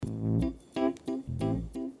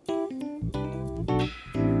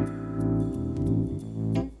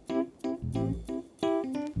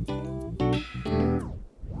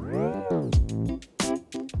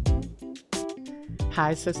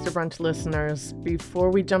Hi, Sister Brunch listeners.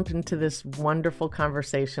 Before we jump into this wonderful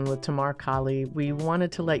conversation with Tamar Kali, we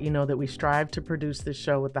wanted to let you know that we strive to produce this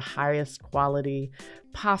show with the highest quality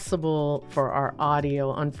possible for our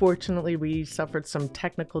audio. Unfortunately, we suffered some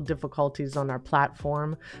technical difficulties on our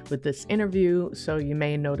platform with this interview, so you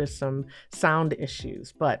may notice some sound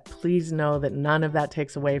issues. But please know that none of that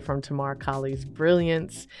takes away from Tamar Kali's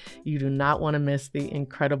brilliance. You do not want to miss the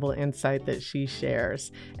incredible insight that she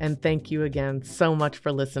shares. And thank you again so much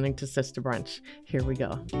for listening to Sister Brunch. Here we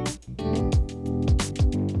go.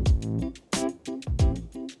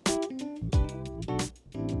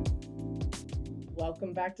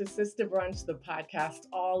 Welcome back to Sister Brunch, the podcast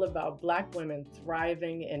all about Black women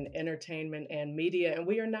thriving in entertainment and media. And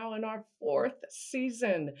we are now in our 4th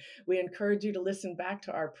season. We encourage you to listen back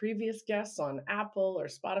to our previous guests on Apple or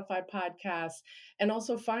Spotify podcasts, and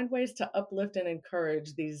also find ways to uplift and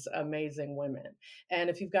encourage these amazing women. And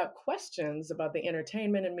if you've got questions about the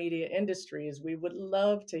entertainment and media industries, we would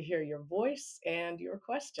love to hear your voice and your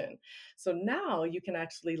question. So now you can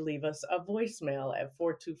actually leave us a voicemail at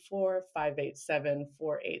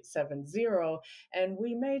 424-587-4870, and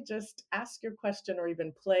we may just ask your question or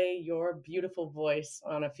even play your beautiful voice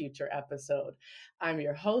on a future episode. I'm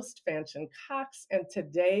your host, Fanchon Cox, and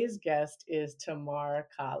today's guest is Tamar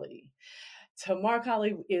Kali. Tamar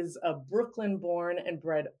Kali is a Brooklyn-born and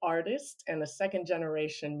bred artist and a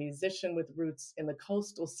second-generation musician with roots in the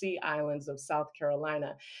coastal sea islands of South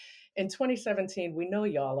Carolina. In 2017, we know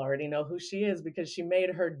y'all already know who she is because she made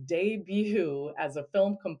her debut as a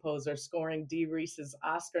film composer, scoring Dee Reese's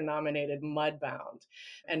Oscar-nominated Mudbound.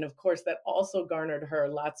 And of course, that also garnered her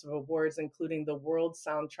lots of awards, including the World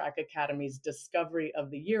Soundtrack Academy's Discovery of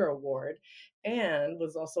the Year Award, and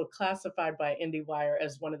was also classified by IndieWire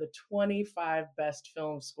as one of the 25 best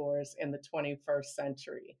film scores in the 21st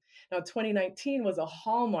century. Now, 2019 was a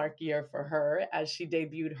hallmark year for her as she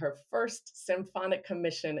debuted her first symphonic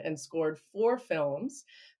commission and scored 4 films,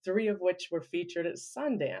 3 of which were featured at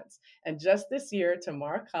Sundance. And just this year,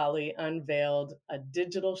 Tamar Kali unveiled a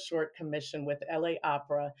digital short commission with LA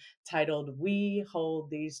Opera titled We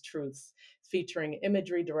Hold These Truths, featuring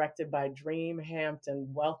imagery directed by Dream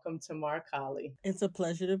Hampton. Welcome, Tamar Kali. It's a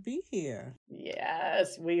pleasure to be here.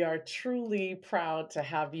 Yes, we are truly proud to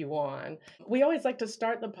have you on. We always like to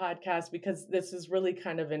start the podcast because this is really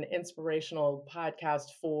kind of an inspirational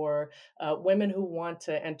podcast for women who want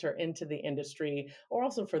to enter into the industry, or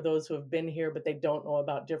also for those who have been here but they don't know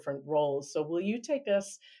about different roles. So will you take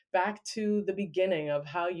us back to the beginning of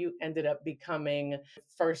how you ended up becoming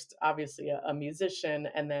first, obviously, a musician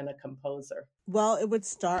and then a composer? Well, it would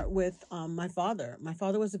start with my father. My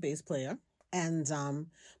father was a bass player, and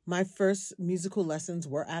my first musical lessons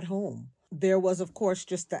were at home. There was, of course,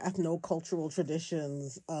 just the ethno-cultural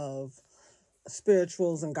traditions of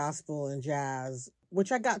spirituals and gospel and jazz,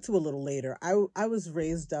 which I got to a little later. I was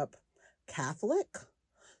raised up Catholic,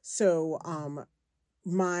 so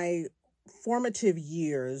my formative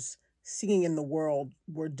years singing in the world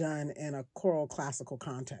were done in a choral classical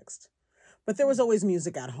context. But there was always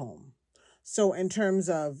music at home. So in terms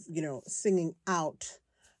of, singing out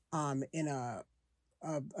in a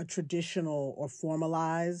traditional or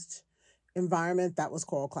formalized environment, that was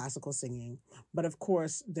choral classical singing. But of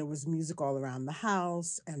course, there was music all around the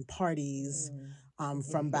house and parties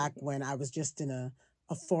from back when I was just in a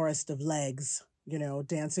forest of legs,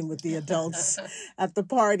 dancing with the adults at the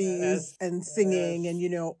parties and singing and,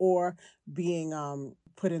 or being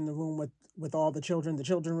put in the room with all the children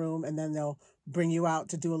room, and then they'll bring you out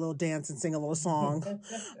to do a little dance and sing a little song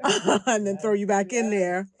and then throw you back in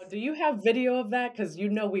there. Do you have video of that? Because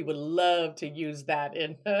we would love to use that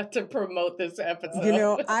to promote this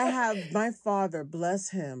episode. I have my father, bless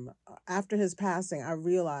him. After his passing, I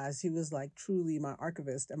realized he was like truly my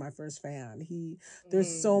archivist and my first fan.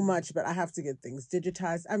 There's so much, but I have to get things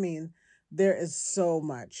digitized. I mean, there is so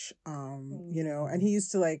much, and he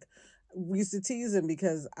used to we used to tease him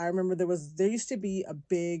because I remember there used to be a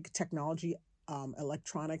big technology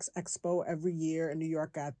electronics expo every year in New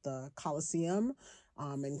York at the Coliseum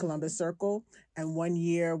in Columbus Circle. And one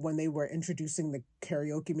year when they were introducing the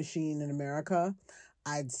karaoke machine in America,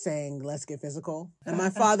 I'd sang Let's Get Physical. And my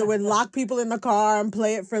father would lock people in the car and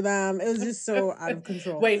play it for them. It was just so out of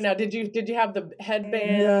control. Wait, now did you have the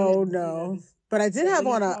headband? No. But I did have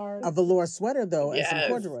on a velour sweater, though, and some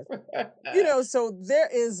corduroy. So there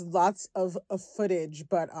is lots of footage,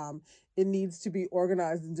 but it needs to be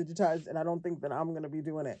organized and digitized, and I don't think that I'm going to be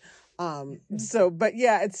doing it. But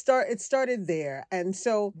yeah, it started there. And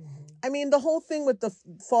so, I mean, the whole thing with the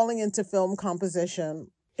falling into film composition,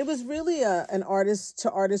 It was really an artist to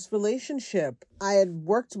artist relationship. I had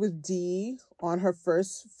worked with Dee on her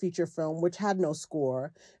first feature film, which had no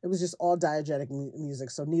score. It was just all diegetic music.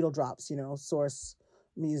 So needle drops, source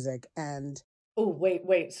music. And Oh,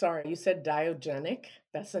 wait, sorry. You said diogenic?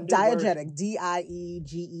 That's a new word. diegetic,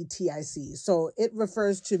 Diegetic. So it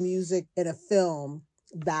refers to music in a film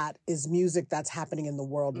that is music that's happening in the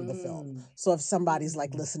world of the film. So if somebody's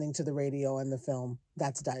like listening to the radio in the film,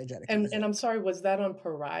 that's diegetic music. And I'm sorry, was that on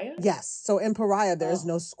Pariah? Yes. So in Pariah, there is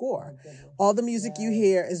no score. All the music you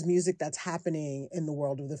hear is music that's happening in the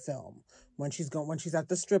world of the film. When she's at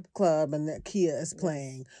the strip club and the Kia is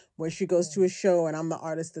playing, where she goes to a show and I'm the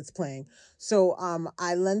artist that's playing. So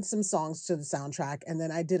I lent some songs to the soundtrack, and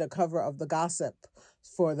then I did a cover of The Gossip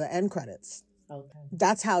for the end credits. Okay.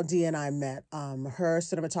 That's how Dee and I met. Her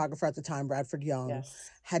cinematographer at the time, Bradford Young,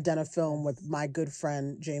 had done a film with my good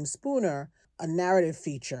friend James Spooner, a narrative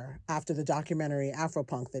feature after the documentary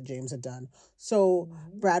Afropunk that James had done. So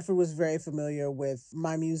Bradford was very familiar with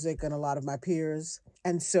my music and a lot of my peers.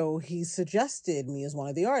 And so he suggested me as one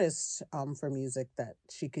of the artists for music that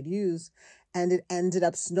she could use. And it ended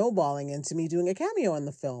up snowballing into me doing a cameo in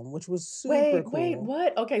the film, which was super cool. Wait,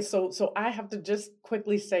 what? Okay, so I have to just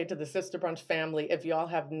quickly say to the Sister Brunch family, if y'all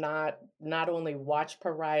have not only watched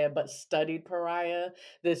Pariah, but studied Pariah,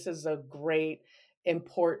 this is a great,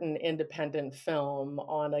 important, independent film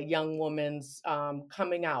on a young woman's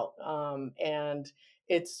coming out. And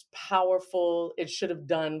it's powerful. It should have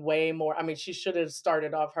done way more. I mean, she should have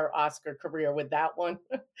started off her Oscar career with that one.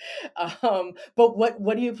 But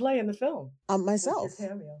what do you play in the film? Myself.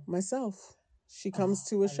 Myself. She comes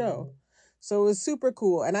to a show. So it was super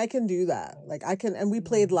cool. And I can do that. Like and we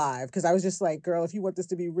played live because I was just like, girl, if you want this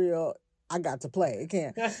to be real, I got to play. It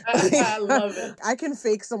can't. I love it. I can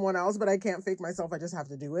fake someone else, but I can't fake myself. I just have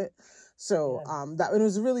to do it. So it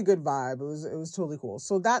was a really good vibe. It was totally cool.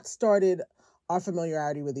 So that started our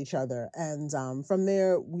familiarity with each other. And from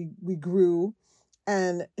there, we grew.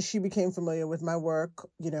 And she became familiar with my work,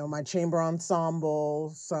 my chamber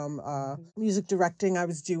ensemble, some music directing I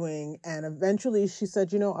was doing. And eventually she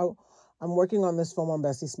said, I'm working on this film on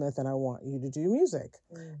Bessie Smith and I want you to do music.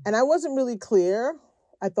 And I wasn't really clear.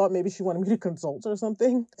 I thought maybe she wanted me to consult or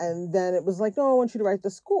something. And then it was like, no, I want you to write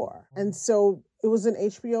the score. And so it was an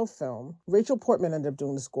HBO film. Rachel Portman ended up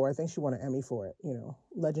doing the score. I think she won an Emmy for it,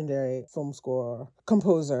 legendary film score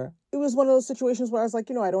composer. It was one of those situations where I was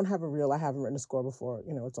like, I don't have a reel. I haven't written a score before.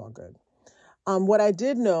 It's all good. What I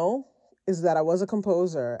did know is that I was a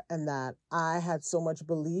composer and that I had so much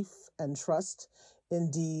belief and trust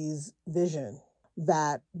in Dee's vision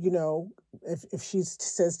that, if she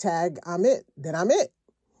says tag, I'm it, then I'm it.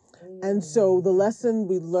 And so the lesson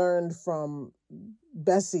we learned from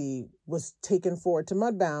Bessie was taken forward to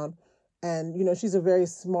Mudbound. And, she's a very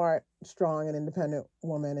smart, strong, and independent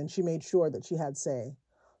woman. And she made sure that she had say.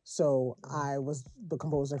 So I was the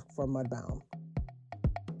composer for Mudbound.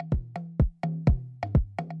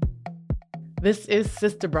 This is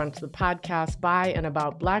Sister Brunch, the podcast by and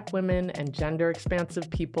about Black women and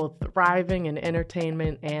gender-expansive people thriving in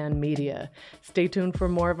entertainment and media. Stay tuned for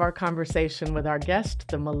more of our conversation with our guest,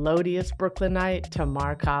 the melodious Brooklynite,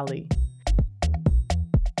 Tamar Kali.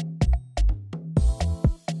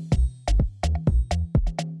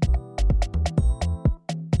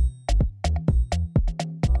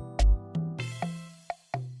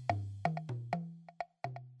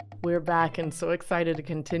 We're back and so excited to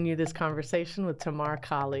continue this conversation with Tamar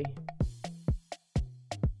Kali.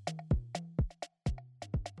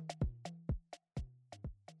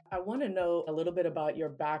 I want to know a little bit about your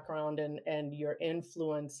background and your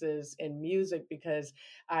influences in music, because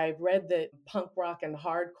I've read that punk rock and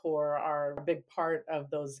hardcore are a big part of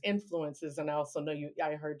those influences. And I also know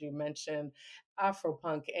I heard you mention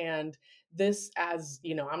Afropunk, and this, as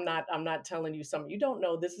I'm not telling you something you don't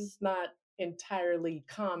know. This is not entirely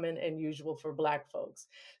common and usual for Black folks.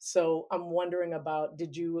 So I'm wondering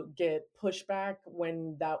did you get pushback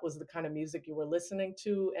when that was the kind of music you were listening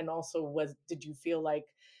to? And also did you feel like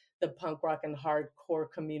the punk rock and hardcore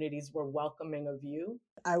communities were welcoming of you?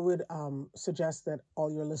 I would suggest that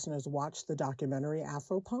all your listeners watch the documentary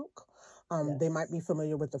Afropunk. They might be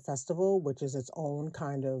familiar with the festival, which is its own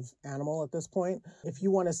kind of animal at this point. If you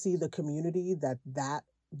want to see the community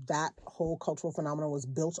that whole cultural phenomenon was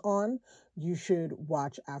built on, you should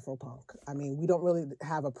watch Afropunk. I mean, we don't really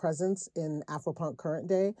have a presence in Afropunk current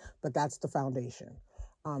day, but that's the foundation.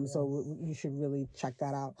 So you should really check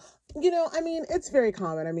that out. It's very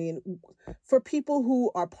common. For people who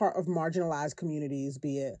are part of marginalized communities,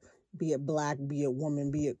 be it Black, be it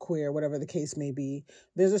woman, be it queer, whatever the case may be,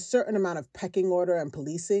 there's a certain amount of pecking order and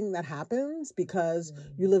policing that happens because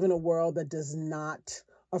you live in a world that does not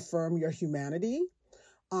affirm your humanity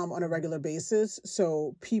on a regular basis.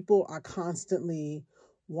 So people are constantly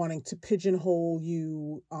wanting to pigeonhole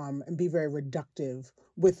you and be very reductive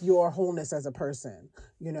with your wholeness as a person.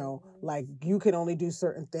 Like you can only do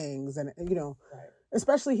certain things. And, Right.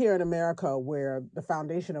 especially here in America, where the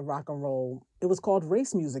foundation of rock and roll, it was called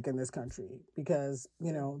race music in this country because,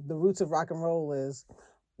 the roots of rock and roll is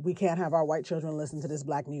we can't have our white children listen to this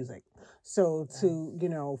black music. So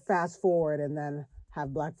to, fast forward and then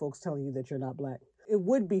have black folks telling you that you're not black. It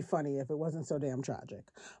would be funny if it wasn't so damn tragic.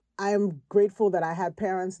 I am grateful that I had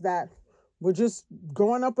parents that were just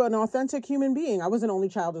growing up an authentic human being. I was an only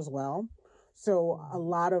child as well. So a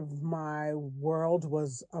lot of my world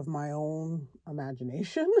was of my own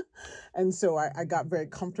imagination. And so I got very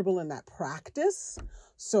comfortable in that practice.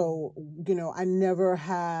 So, I never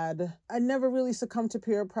really succumbed to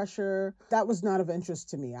peer pressure. That was not of interest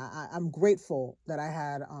to me. I'm grateful that I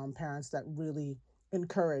had parents that really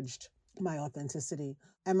encouraged my authenticity.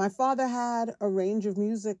 And my father had a range of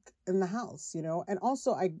music in the house, and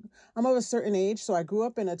also I'm of a certain age. So I grew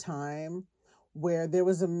up in a time where there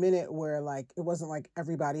was a minute where like it wasn't like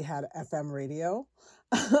everybody had FM radio.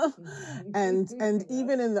 and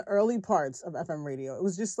even in the early parts of FM radio, it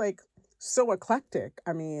was just like so eclectic.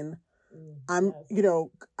 I mean, I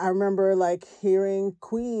remember like hearing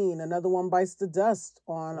Queen, Another One Bites the Dust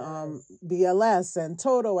on BLS and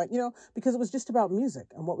Toto, and because it was just about music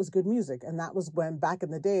and what was good music. And that was when back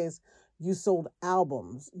in the days you sold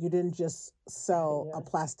albums. You didn't just sell a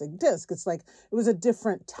plastic disc. It's like it was a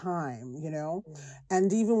different time,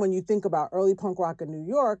 And even when you think about early punk rock in New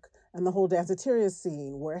York and the whole danceteria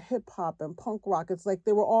scene where hip hop and punk rock, it's like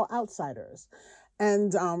they were all outsiders.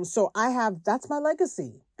 And so that's my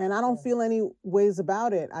legacy. And I don't feel any ways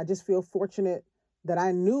about it. I just feel fortunate that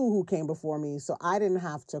I knew who came before me. So I didn't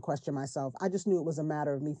have to question myself. I just knew it was a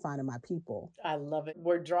matter of me finding my people. I love it.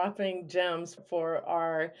 We're dropping gems for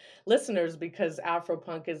our listeners because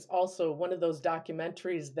Afropunk is also one of those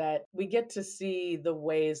documentaries that we get to see the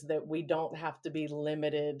ways that we don't have to be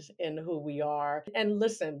limited in who we are. And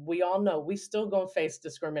listen, we all know we still gonna face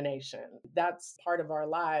discrimination. That's part of our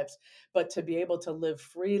lives. But to be able to live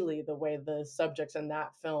freely the way the subjects in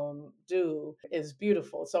that film do is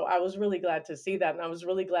beautiful. So I was really glad to see that. And I was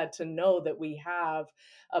really glad to know that we have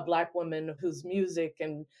a Black woman whose music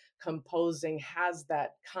and composing has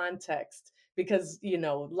that context because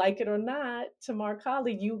like it or not, Tamar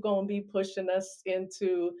Kali, you gonna be pushing us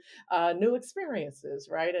into new experiences,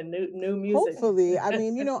 right? And new music. Hopefully. I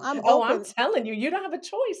mean, I'm Oh, open. I'm telling you, you don't have a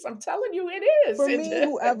choice. I'm telling you, it is. For me,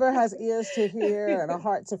 whoever has ears to hear and a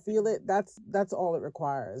heart to feel it, that's all it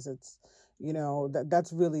requires. It's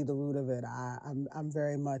that's really the root of it. I'm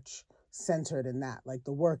very much centered in that. Like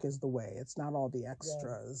the work is the way. It's not all the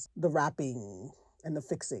extras, the rapping and the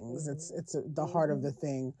fixings. It's the heart of the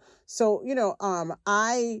thing. So,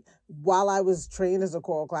 while I was trained as a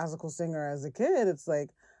choral classical singer as a kid, it's like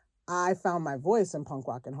I found my voice in punk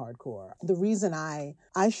rock and hardcore. The reason I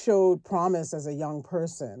showed promise as a young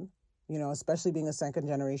person, especially being a second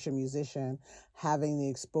generation musician, having the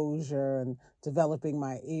exposure and developing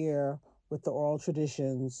my ear with the oral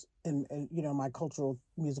traditions and my cultural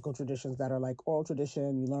musical traditions that are like oral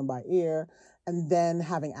tradition, you learn by ear, and then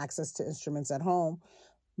having access to instruments at home.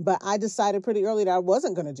 But I decided pretty early that I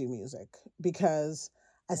wasn't going to do music because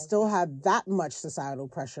I still had that much societal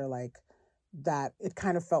pressure, like that it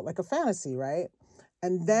kind of felt like a fantasy, right?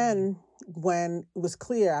 And then when it was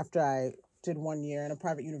clear after I did 1 year in a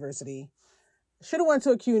private university, should have went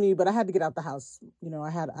to a CUNY, but I had to get out the house.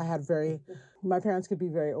 My parents could be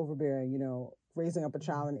very overbearing, raising up a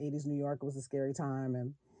child in 80s New York was a scary time.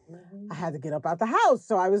 And I had to get up out the house.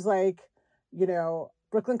 So I was like,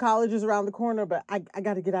 Brooklyn College is around the corner, but I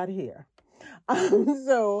got to get out of here.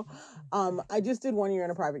 So I just did 1 year in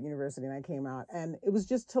a private university and I came out, and it was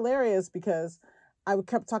just hilarious because I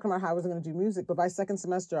kept talking about how I wasn't going to do music, but by second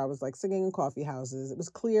semester, I was like singing in coffee houses. It was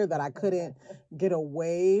clear that I couldn't get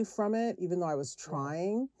away from it, even though I was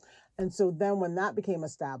trying. And so then when that became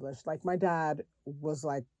established, like my dad was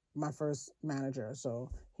like my first manager.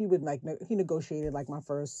 So he would he negotiated like my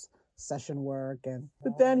first session work.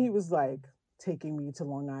 But then he was like taking me to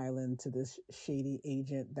Long Island to this shady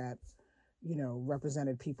agent that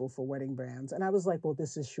represented people for wedding brands. And I was like, well,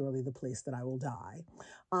 this is surely the place that I will die.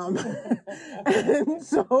 And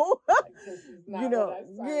so,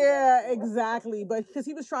 yeah, exactly. But because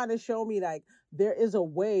he was trying to show me like, there is a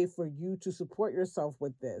way for you to support yourself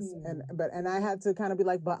with this. And I had to kind of be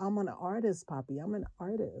like, but I'm an artist, Poppy. I'm an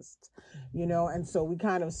artist, And so we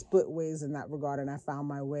kind of split ways in that regard, and I found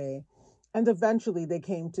my way. And eventually they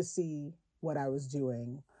came to see what I was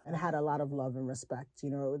doing and had a lot of love and respect.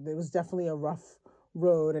 There was definitely a rough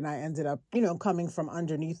road, and I ended up, coming from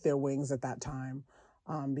underneath their wings at that time,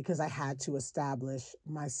 because I had to establish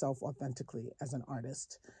myself authentically as an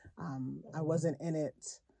artist. I wasn't in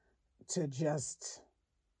it to just,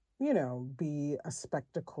 be a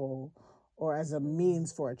spectacle or as a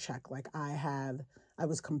means for a check. Like I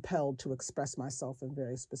was compelled to express myself in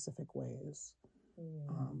very specific ways.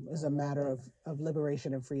 Is a matter of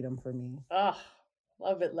liberation and freedom for me. Ah,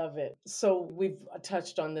 love it, love it. So we've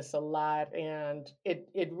touched on this a lot, and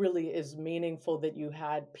it really is meaningful that you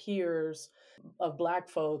had peers of Black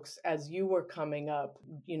folks as you were coming up,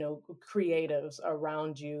 creatives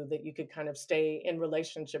around you that you could kind of stay in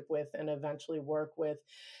relationship with and eventually work with.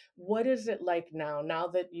 What is it like now? Now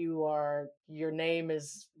that your name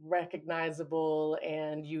is recognizable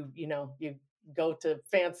and you go to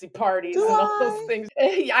fancy parties Do and all those I? things.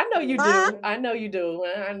 Yeah, I know you Ah, do. I know you do.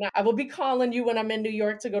 And I will be calling you when I'm in New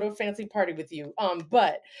York to go to a fancy party with you.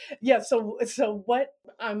 But yeah, so what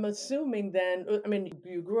I'm assuming then, I mean,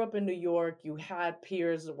 you grew up in New York, you had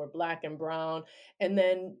peers that were Black and brown, and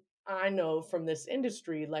then I know from this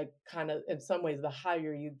industry, like kind of in some ways, the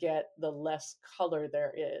higher you get, the less color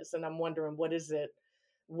there is. And I'm wondering, what is it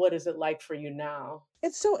like for you now?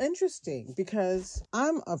 it's so interesting because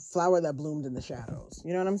I'm a flower that bloomed in the shadows.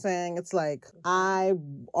 You know what I'm saying? It's like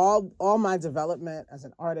all my development as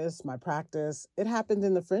an artist, my practice, it happened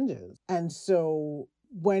in the fringes. And so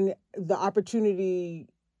when the opportunity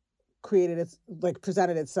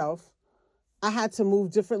presented itself, I had to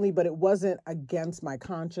move differently, but it wasn't against my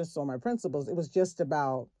conscience or my principles. It was just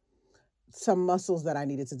about some muscles that I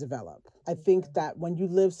needed to develop. I think that when you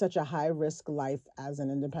live such a high risk life as an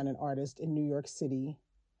independent artist in New York City,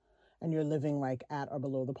 and you're living like at or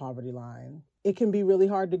below the poverty line, it can be really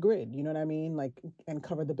hard to grid, you know what I mean? Like, and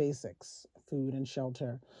cover the basics, food and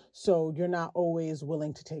shelter. So you're not always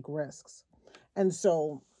willing to take risks. And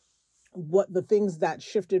so what the things that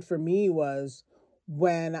shifted for me was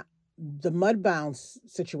when the Mudbound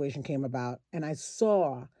situation came about and I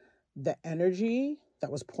saw the energy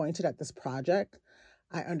that was pointed at this project,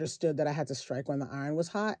 I understood that I had to strike when the iron was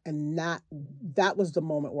hot. And that was the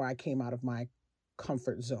moment where I came out of my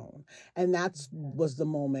comfort zone. And that was the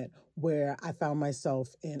moment where I found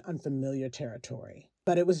myself in unfamiliar territory.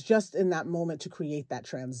 But it was just in that moment to create that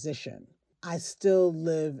transition. I still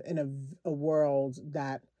live in a world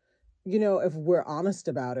that, if we're honest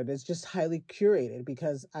about it, is just highly curated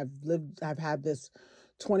because I've had this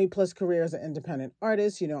 20 plus career as an independent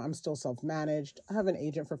artist. I'm still self-managed. I have an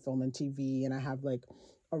agent for film and TV, and I have like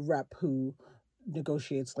a rep who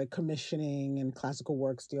negotiates like commissioning and classical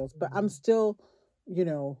works deals, but I'm still,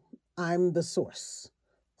 I'm the source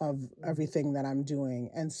of everything that I'm doing.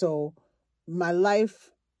 And so my life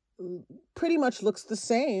pretty much looks the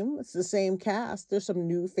same. It's the same cast. There's some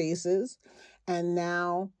new faces. And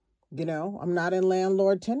now, I'm not in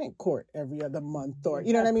landlord tenant court every other month or,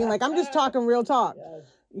 you know what I mean? Like, I'm just talking real talk, Yes.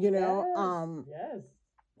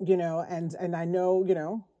 Yes. And I know,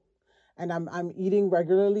 and I'm eating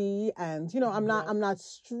regularly and, I'm not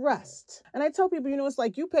stressed. And I tell people, it's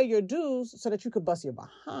like you pay your dues so that you could bust your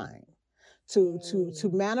behind to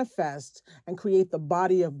manifest and create the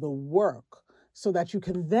body of the work so that you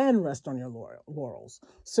can then rest on your laurels.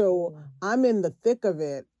 So I'm in the thick of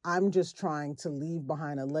it. I'm just trying to leave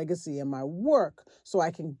behind a legacy in my work so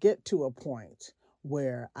I can get to a point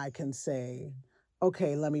where I can say,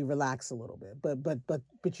 okay, let me relax a little bit. But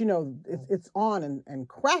it's on and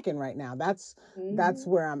cracking right now. That's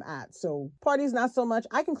where I'm at. So parties, not so much.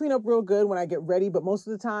 I can clean up real good when I get ready, but most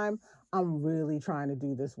of the time I'm really trying to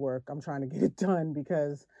do this work. I'm trying to get it done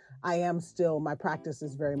because my practice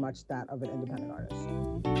is very much that of an independent artist.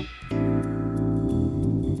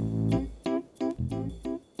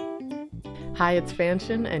 Hi, it's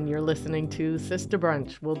Fanchon, and you're listening to Sister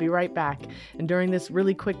Brunch. We'll be right back. And during this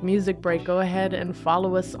really quick music break, go ahead and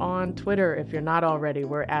follow us on Twitter if you're not already.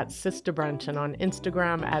 We're at Sister Brunch, and on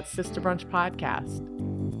Instagram at Sister Brunch Podcast.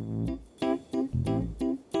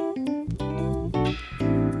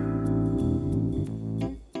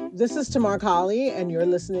 This is Tamar Colley, and you're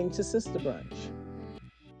listening to Sister Brunch.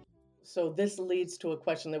 So this leads to a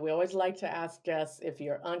question that we always like to ask guests. If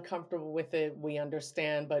you're uncomfortable with it, we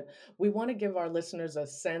understand, but we want to give our listeners a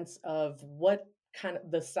sense of what kind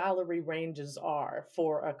of the salary ranges are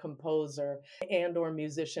for a composer and or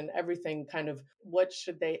musician, everything kind of what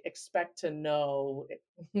should they expect to know?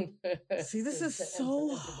 See, this is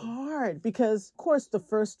so hard because, of course, the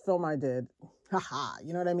first film I did,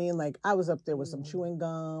 you know what I mean? Like I was up there with some chewing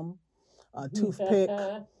gum, a toothpick,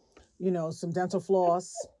 some dental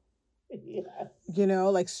floss. Yes.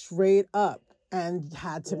 Like straight up, and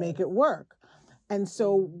had to make it work. And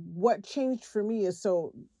so what changed for me is,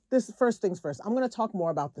 so this first things first. I'm going to talk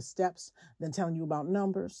more about the steps than telling you about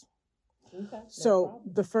numbers. Okay, no So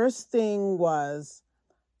problem. the first thing was,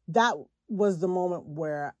 that was the moment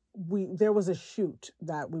where there was a shoot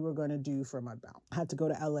that we were going to do for Mudbound. I had to go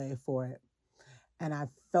to LA for it. And I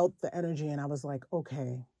felt the energy and I was like,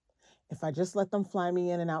 okay, if I just let them fly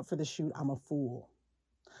me in and out for the shoot, I'm a fool.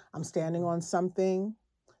 I'm standing on something.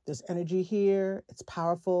 There's energy here. It's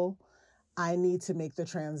powerful. I need to make the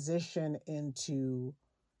transition into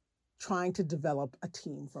trying to develop a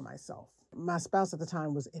team for myself. My spouse at the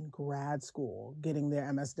time was in grad school getting their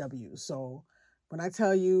MSW. So when I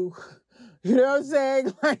tell you, you know what I'm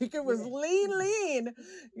saying? Like, it was lean,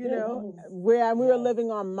 you know, where we were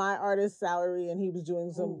living on my artist salary and he was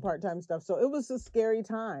doing some part-time stuff. So it was a scary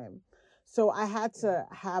time. So I had to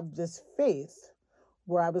have this faith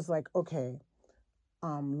where I was like, okay,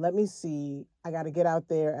 let me see, I got to get out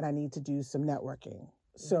there and I need to do some networking.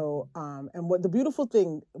 So, and what the beautiful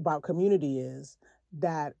thing about community is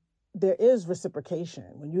that there is reciprocation.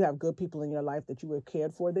 When you have good people in your life that you have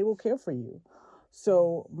cared for, they will care for you.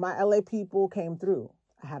 So my LA people came through.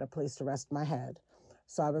 I had a place to rest my head.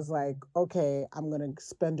 So I was like, okay, I'm going to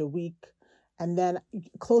spend a week. And then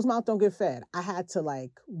closed mouth don't get fed. I had to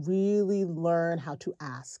like really learn how to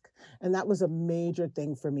ask. And that was a major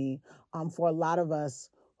thing for me. For a lot of us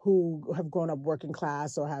who have grown up working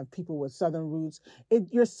class or have people with Southern roots,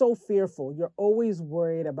 you're so fearful. You're always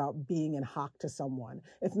worried about being in hock to someone,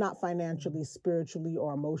 if not financially, spiritually,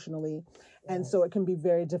 or emotionally. And so it can be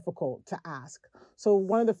very difficult to ask. So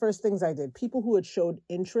one of the first things I did, people who had showed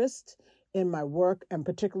interest in my work, and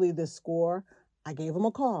particularly this score, I gave them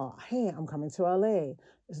a call. Hey, I'm coming to LA.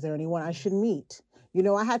 Is there anyone I should meet? You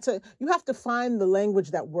know, you have to find the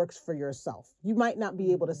language that works for yourself. You might not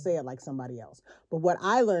be able to say it like somebody else. But what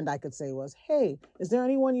I learned I could say was, hey, is there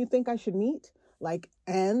anyone you think I should meet?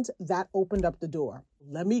 And that opened up the door.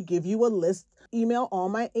 Let me give you a list, email all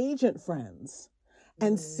my agent friends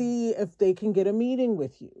and see if they can get a meeting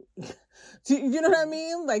with you. Do you know what I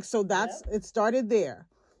mean? It started there.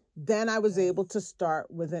 Then I was able to start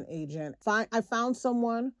with an agent. I found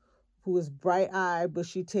someone who was bright-eyed,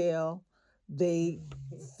 bushy-tail. They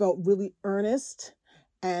felt really earnest,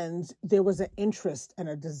 and there was an interest and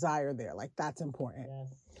a desire there. Like, that's important.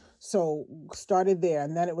 Yes. So started there,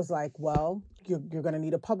 and then it was like, well, you're going to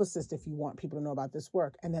need a publicist if you want people to know about this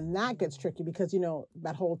work. And then that gets tricky because, you know,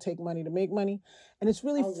 that whole take money to make money, and it's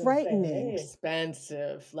really frightening.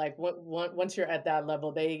 Expensive. Like once you're at that level,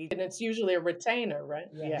 and it's usually a retainer, right?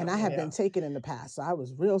 Yeah. And I have been taken in the past, so I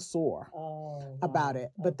was real sore about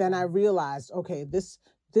it. But then I realized, okay, this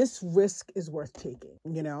risk is worth taking,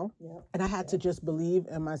 you know? Yeah. And I had to just believe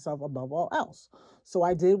in myself above all else. So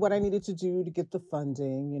I did what I needed to do to get the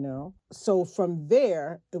funding, you know? So from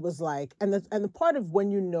there, it was like, and the part of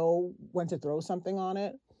when you know when to throw something on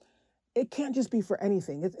it, it can't just be for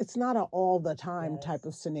anything. It's not an all the time type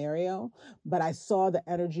of scenario, but I saw the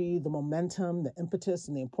energy, the momentum, the impetus,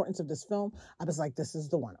 and the importance of this film. I was like, this is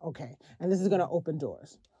the one. Okay. And this is going to open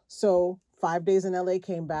doors. So 5 days in LA,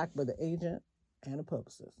 came back with an agent and a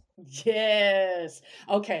publicist. Yes.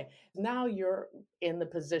 Okay. Now you're in the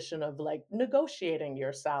position of like negotiating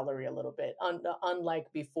your salary a little bit, unlike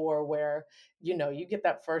before where, you know, you get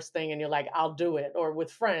that first thing and you're like, I'll do it. Or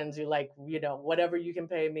with friends, you're like, you know, whatever you can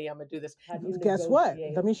pay me, I'm going to do this. Guess what?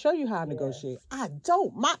 Let me show you how I negotiate. I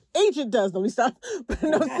don't. My agent does. Let me stop. But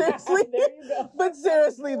no, seriously. There you go. But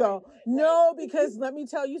seriously, though. No, because let me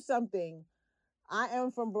tell you something. I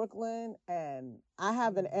am from Brooklyn and I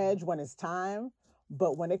have an edge when it's time.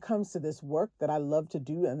 But when it comes to this work that I love to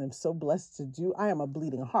do and I'm so blessed to do, I am a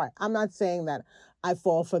bleeding heart. I'm not saying that I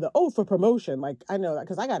fall for for promotion. Like, I know that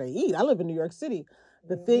because I got to eat. I live in New York City.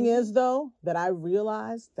 The thing is, though, that I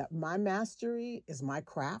realized that my mastery is my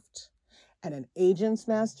craft and an agent's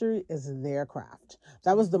mastery is their craft.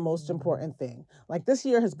 That was the most important thing. Like, this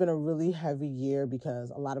year has been a really heavy year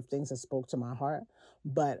because a lot of things have spoke to my heart,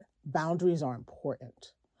 but boundaries are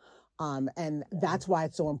important. And that's why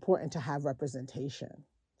it's so important to have representation,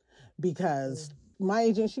 because my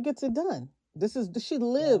agent, she gets it done. She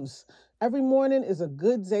lives. Every morning is a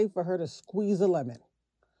good day for her to squeeze a lemon,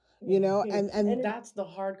 you know, and that's the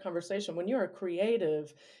hard conversation. When you're a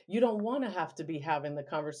creative, you don't want to have to be having the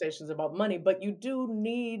conversations about money, but you do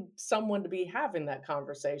need someone to be having that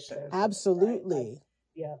conversation. Absolutely.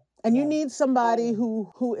 Right? And you need somebody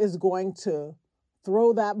who is going to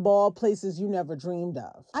throw that ball places you never dreamed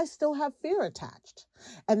of. I still have fear attached.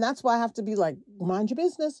 And that's why I have to be like, mind your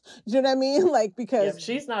business. Do you know what I mean? Like, because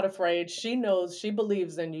she's not afraid. She knows, she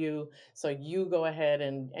believes in you. So you go ahead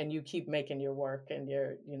and you keep making your work and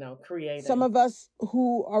you're, you know, creating. Some of us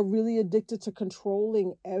who are really addicted to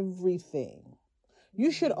controlling everything,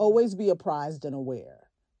 You should always be apprised and aware.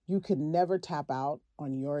 You can never tap out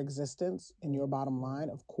on your existence and your bottom line,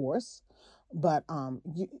 of course, but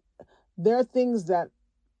there are things that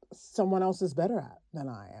someone else is better at than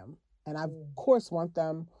I am, and I of course want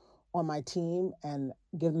them on my team and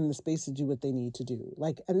give them the space to do what they need to do.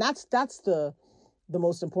 And that's the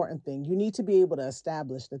most important thing. You need to be able to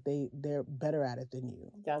establish that they're better at it than you.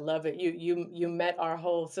 I love it. You met our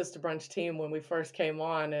whole Sister Brunch team when we first came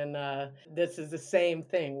on, and this is the same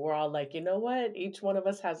thing. We're all like, you know what? Each one of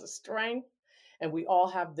us has a strength, and we all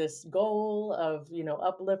have this goal of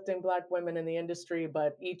uplifting Black women in the industry.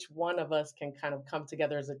 But each one of us can kind of come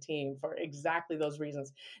together as a team for exactly those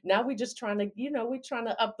reasons. Now we just trying to we trying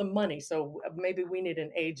to up the money, so maybe we need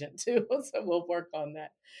an agent too. So we'll work on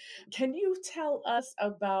that. Can you tell us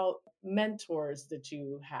about mentors that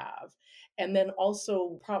you have? And then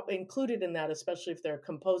also, included in that, especially if they're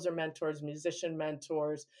composer mentors, musician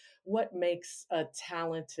mentors, what makes a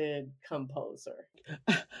talented composer?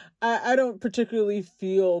 I don't particularly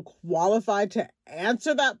feel qualified to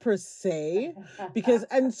answer that per se, because,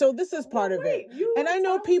 and so this is part of it. And I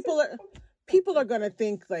know people are going to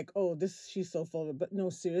think like, oh, she's so full of it. But no,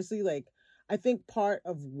 seriously, like, I think part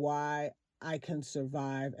of why I can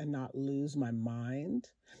survive and not lose my mind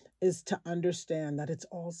is to understand that it's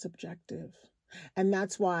all subjective. And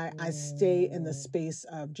that's why I stay in the space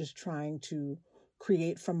of just trying to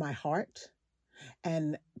create from my heart,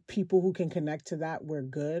 and people who can connect to that, we're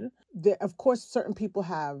good. Of course, certain people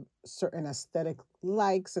have certain aesthetic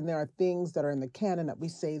likes, and there are things that are in the canon that we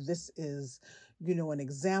say this is, an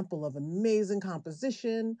example of amazing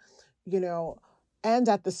composition, and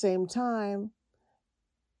at the same time,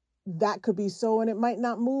 that could be so, and it might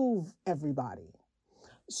not move everybody.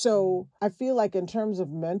 So I feel like in terms of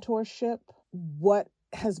mentorship, what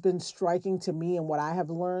has been striking to me and what I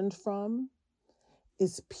have learned from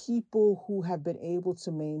is people who have been able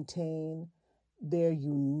to maintain their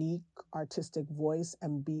unique artistic voice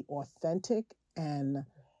and be authentic and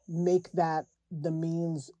make that the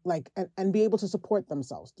means, and be able to support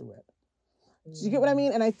themselves through it. Do you get what I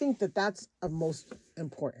mean? And I think that that's of most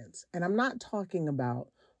importance. And I'm not talking about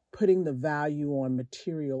putting the value on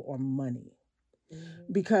material or money,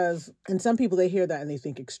 because, and some people, they hear that and they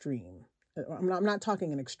think extreme. I'm not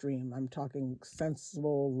talking an extreme. I'm talking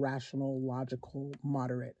sensible, rational, logical,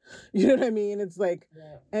 moderate. You know what I mean? It's like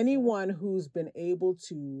anyone who's been able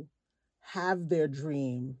to have their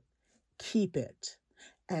dream, keep it,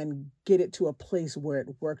 and get it to a place where it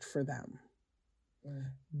worked for them.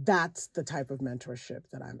 That's the type of mentorship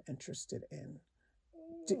that I'm interested in.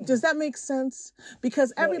 Does that make sense?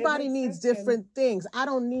 Because everybody needs different things. I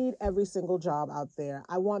don't need every single job out there.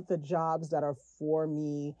 I want the jobs that are for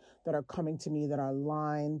me, that are coming to me, that are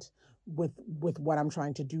aligned with what I'm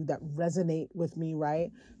trying to do, that resonate with me,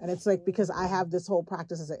 right? And it's like, because I have this whole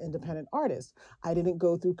practice as an independent artist. I didn't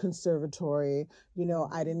go through conservatory,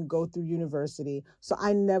 I didn't go through university. So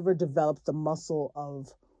I never developed the muscle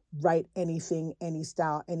of write anything, any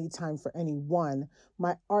style, anytime for anyone.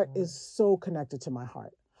 My art is so connected to my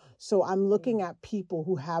heart. So I'm looking at people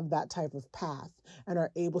who have that type of path and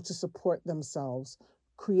are able to support themselves,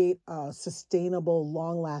 create a sustainable,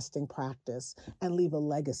 long-lasting practice, and leave a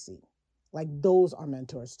legacy. Like, those are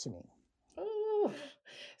mentors to me. Oh,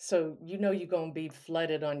 so you're going to be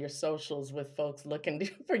flooded on your socials with folks looking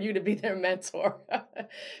for you to be their mentor.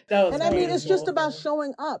 And I mean, it's just about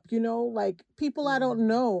showing up, like people I don't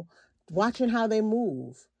know, watching how they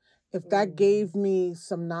move. If that gave me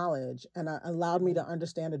some knowledge and allowed me to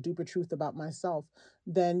understand a deeper truth about myself,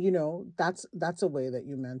 then, that's a way that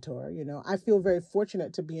you mentor. I feel very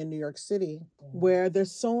fortunate to be in New York City, where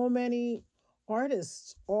there's so many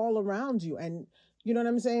artists all around you. And you know what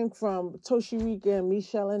I'm saying? From Toshirika and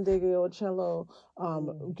Michelle Ndegeocello,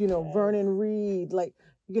 Vernon Reed,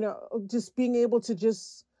 just being able to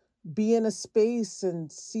just be in a space and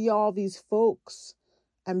see all these folks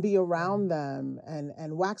and be around them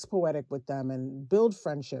and wax poetic with them and build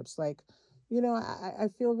friendships. I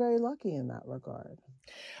feel very lucky in that regard.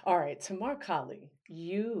 All right, Tamar Kali,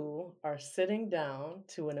 you are sitting down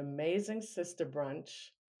to an amazing sister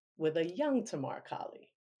brunch with a young Tamar Kali.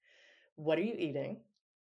 What are you eating?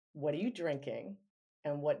 What are you drinking?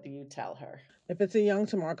 And what do you tell her? If it's a young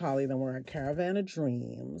Tamar Kali, then we're at Caravan of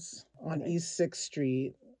Dreams on East 6th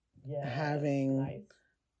Street, having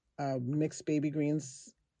a mixed baby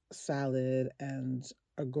greens salad and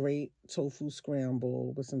a great tofu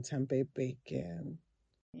scramble with some tempeh bacon.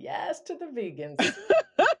 Yes, to the vegans.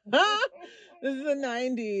 This is the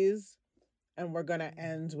 90s. And we're going to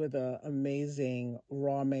end with an amazing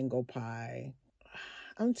raw mango pie.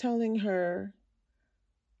 I'm telling her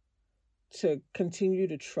to continue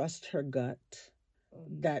to trust her gut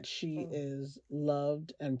that she is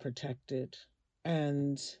loved and protected,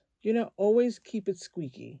 and, always keep it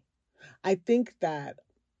squeaky. I think that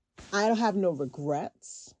I don't have no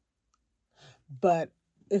regrets, but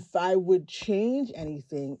if I would change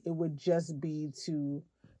anything, it would just be to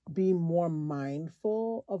be more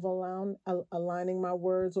mindful of aligning my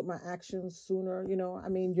words with my actions sooner. I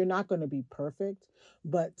mean, you're not going to be perfect,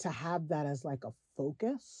 but to have that as like a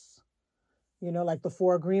focus, like the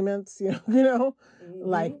 4 agreements,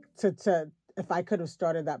 like to if I could have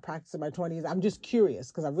started that practice in my 20s. I'm just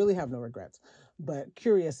curious because I really have no regrets, but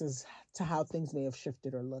curious as to how things may have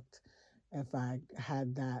shifted or looked if I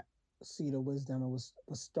had that seed of wisdom and was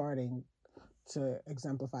starting to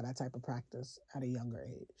exemplify that type of practice at a younger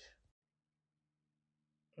age.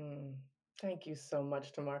 Thank you so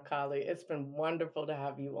much, Tamarkali. It's been wonderful to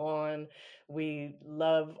have you on. We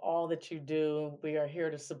love all that you do. We are here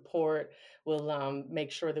to support. We'll make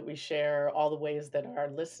sure that we share all the ways that our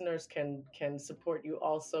listeners can support you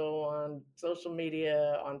also on social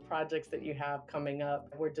media, on projects that you have coming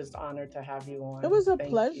up. We're just honored to have you on. It was a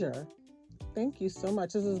pleasure. Thank you so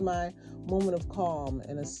much. This is my moment of calm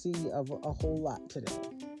in a sea of a whole lot today.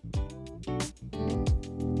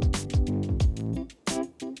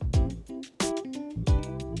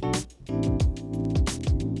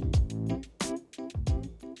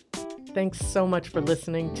 Thanks so much for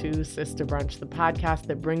listening to Sister Brunch, the podcast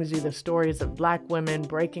that brings you the stories of Black women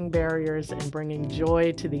breaking barriers and bringing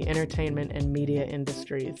joy to the entertainment and media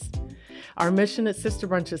industries. Our mission at Sister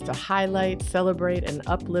Brunch is to highlight, celebrate, and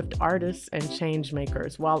uplift artists and change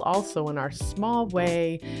makers, while also in our small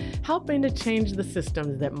way helping to change the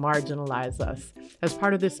systems that marginalize us. As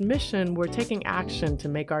part of this mission, we're taking action to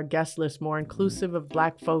make our guest list more inclusive of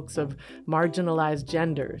Black folks of marginalized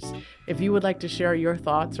genders. If you would like to share your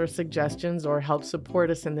thoughts or suggestions or help support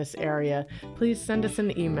us in this area, please send us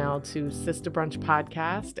an email to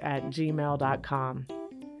sisterbrunchpodcast@gmail.com.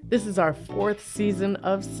 This is our 4th season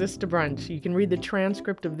of Sister Brunch. You can read the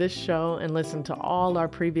transcript of this show and listen to all our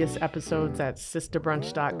previous episodes at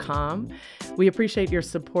sisterbrunch.com. We appreciate your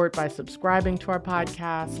support by subscribing to our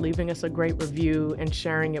podcast, leaving us a great review, and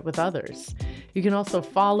sharing it with others. You can also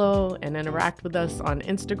follow and interact with us on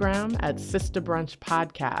Instagram at Sister Brunch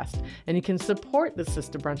Podcast. And you can support the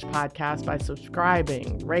Sister Brunch Podcast by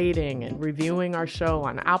subscribing, rating, and reviewing our show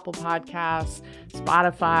on Apple Podcasts,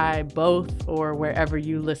 Spotify, both, or wherever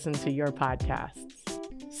you listen to your podcasts.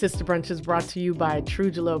 Sister Brunch is brought to you by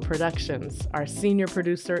Trujillo Productions. Our senior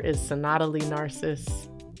producer is Sonata Lee Narcis.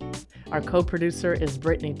 Our co-producer is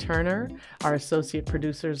Brittany Turner. Our associate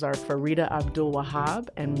producers are Farida Abdul Wahab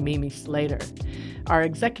and Mimi Slater. Our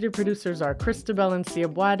executive producers are Christabel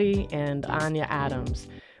Nsiabwadi and Anya Adams.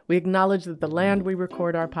 We acknowledge that the land we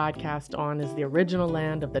record our podcast on is the original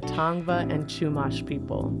land of the Tongva and Chumash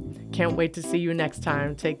people. Can't wait to see you next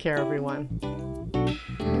time. Take care, everyone.